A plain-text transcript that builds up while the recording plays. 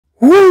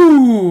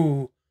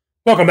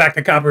Welcome back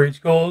to Copper Age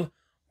Gold.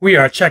 We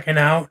are checking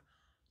out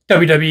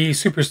WWE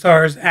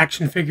Superstars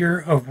action figure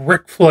of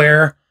Ric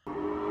Flair.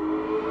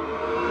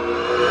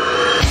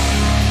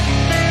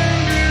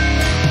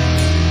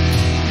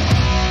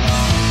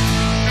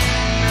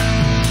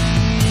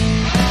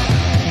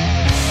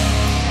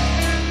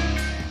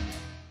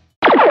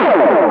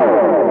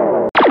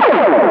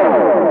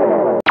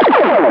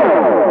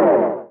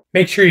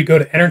 Make sure you go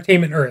to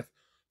Entertainment Earth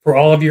for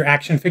all of your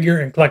action figure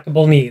and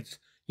collectible needs.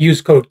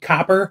 Use code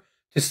COPPER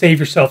to save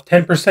yourself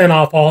 10%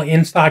 off all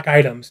in-stock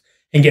items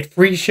and get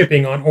free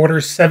shipping on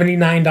orders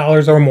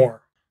 $79 or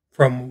more.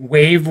 From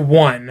Wave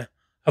 1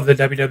 of the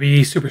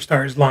WWE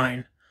Superstars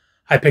line.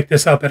 I picked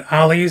this up at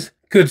Ollie's.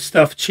 Good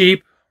stuff,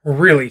 cheap,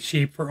 really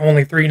cheap for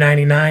only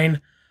 $3.99.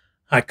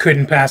 I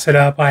couldn't pass it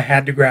up. I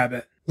had to grab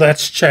it.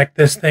 Let's check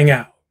this thing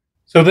out.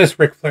 So this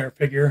Ric Flair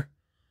figure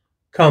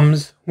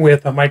comes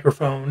with a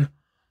microphone,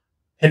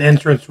 an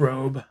entrance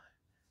robe,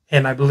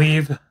 and I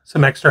believe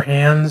some extra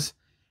hands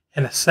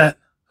and a set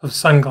of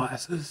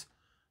sunglasses,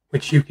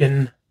 which you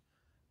can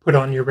put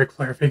on your Ric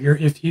Flair figure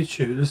if you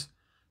choose.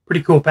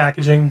 Pretty cool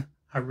packaging.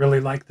 I really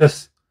like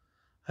this.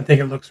 I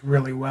think it looks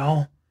really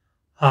well.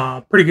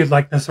 Pretty good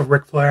likeness of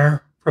Ric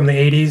Flair from the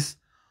 80s,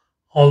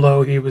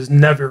 although he was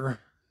never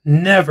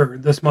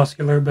this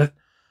muscular, but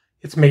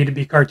it's made to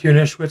be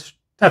cartoonish, which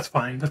that's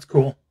fine. That's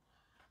cool.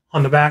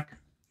 On the back,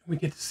 we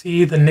get to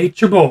see the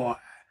Nature Boy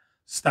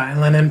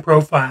styling and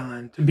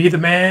profiling. To be the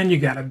man, you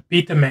gotta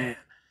beat the man.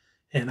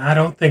 And I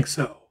don't think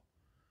so.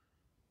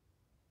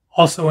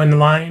 Also in the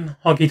line,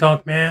 Honky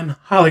Tonk Man,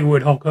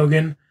 Hollywood Hulk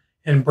Hogan,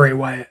 and Bray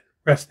Wyatt.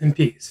 Rest in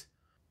peace.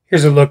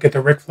 Here's a look at the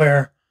Ric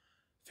Flair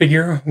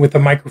figure with the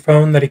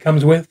microphone that he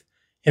comes with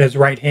in his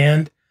right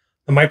hand.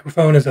 The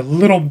microphone is a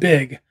little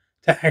big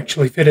to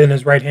actually fit in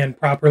his right hand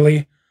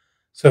properly,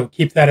 so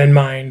keep that in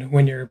mind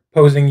when you're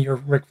posing your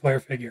Ric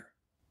Flair figure.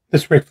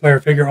 This Ric Flair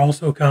figure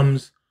also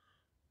comes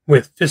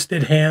with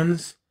fisted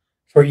hands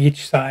for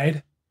each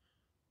side.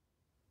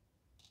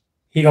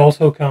 He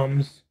also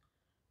comes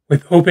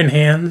with open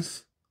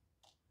hands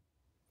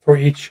for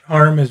each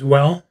arm as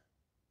well.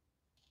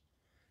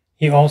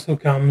 He also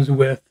comes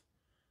with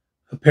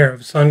a pair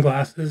of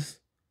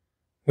sunglasses,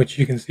 which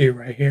you can see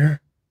right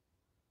here.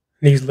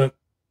 These look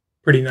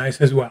pretty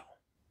nice as well.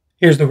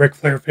 Here's the Ric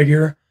Flair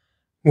figure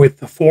with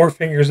the 4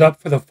 fingers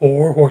up for the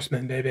 4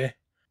 horsemen, baby.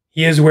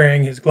 He is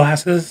wearing his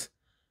glasses,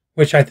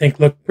 which I think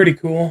look pretty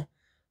cool,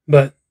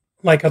 but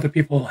like other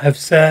people have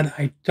said,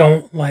 I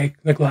don't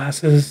like the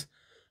glasses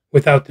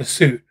without the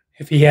suit.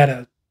 If he had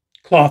a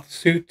cloth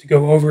suit to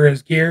go over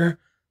his gear,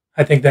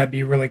 I think that'd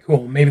be really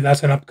cool. Maybe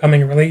that's an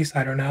upcoming release.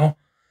 I don't know.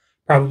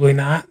 Probably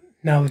not,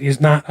 now that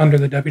he's not under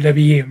the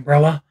WWE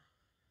umbrella.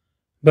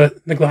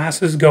 But the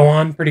glasses go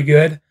on pretty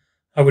good.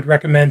 I would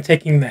recommend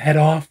taking the head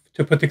off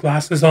to put the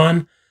glasses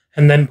on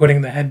and then putting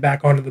the head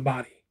back onto the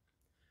body.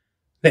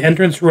 The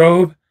entrance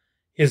robe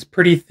is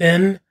pretty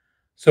thin,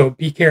 so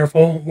be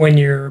careful when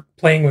you're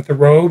playing with the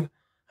robe.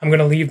 I'm going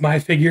to leave my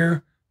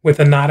figure with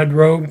a knotted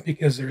robe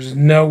because there's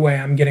no way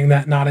I'm getting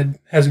that knotted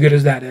as good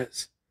as that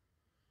is.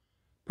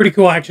 Pretty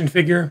cool action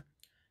figure,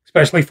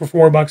 especially for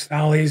 $4 at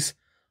Ollie's.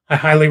 I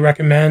highly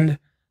recommend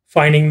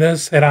finding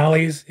this at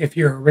Ollie's if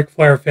you're a Ric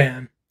Flair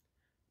fan.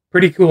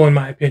 Pretty cool in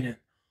my opinion.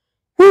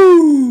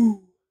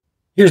 Woo!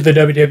 Here's the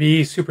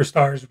WWE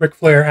Superstars Ric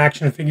Flair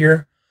action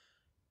figure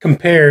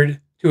compared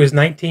to his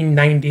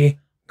 1990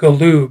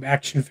 Collab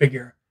action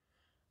figure,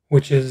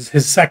 which is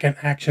his second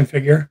action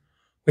figure,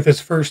 with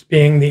his first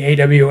being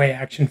the AWA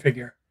action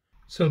figure.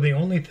 So the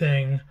only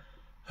thing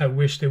I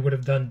wish they would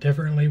have done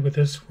differently with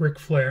this Ric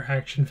Flair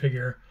action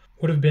figure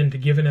would have been to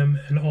give him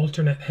an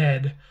alternate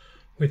head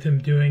with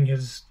him doing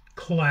his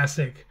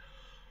classic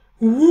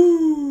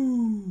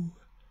woo.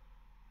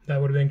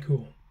 That would have been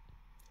cool.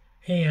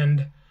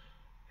 And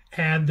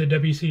add the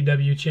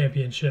WCW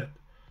championship.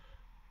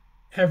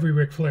 Every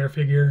Ric Flair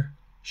figure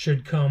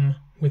should come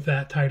with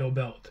that title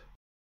belt.